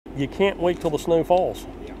You can't wait till the snow falls,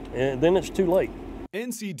 and then it's too late.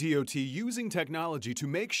 NCDOT using technology to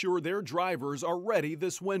make sure their drivers are ready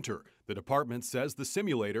this winter. The department says the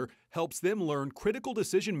simulator helps them learn critical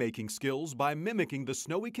decision-making skills by mimicking the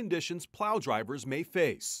snowy conditions plow drivers may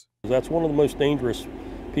face. That's one of the most dangerous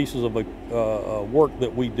pieces of work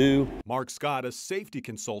that we do. Mark Scott, a safety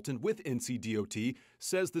consultant with NCDOT,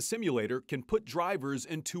 says the simulator can put drivers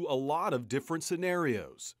into a lot of different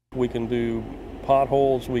scenarios. We can do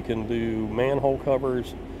potholes, we can do manhole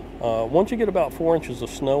covers. Once you get about 4 inches of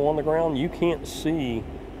snow on the ground, you can't see.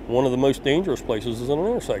 One of the most dangerous places is in an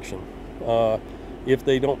intersection. If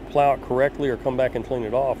they don't plow it correctly or come back and clean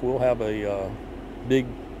it off, we'll have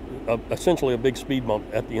essentially a big speed bump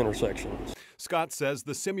at the intersection. Scott says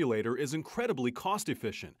the simulator is incredibly cost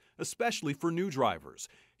efficient, especially for new drivers.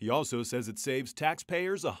 He also says it saves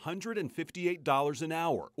taxpayers $158 an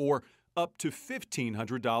hour, or up to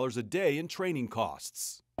 $1,500 a day in training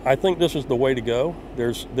costs. I think this is the way to go.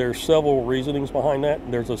 There's several reasonings behind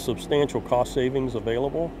that. There's a substantial cost savings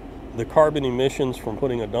available. The carbon emissions from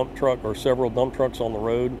putting a dump truck or several dump trucks on the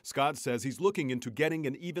road. Scott says he's looking into getting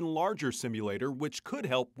an even larger simulator, which could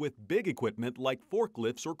help with big equipment like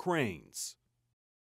forklifts or cranes.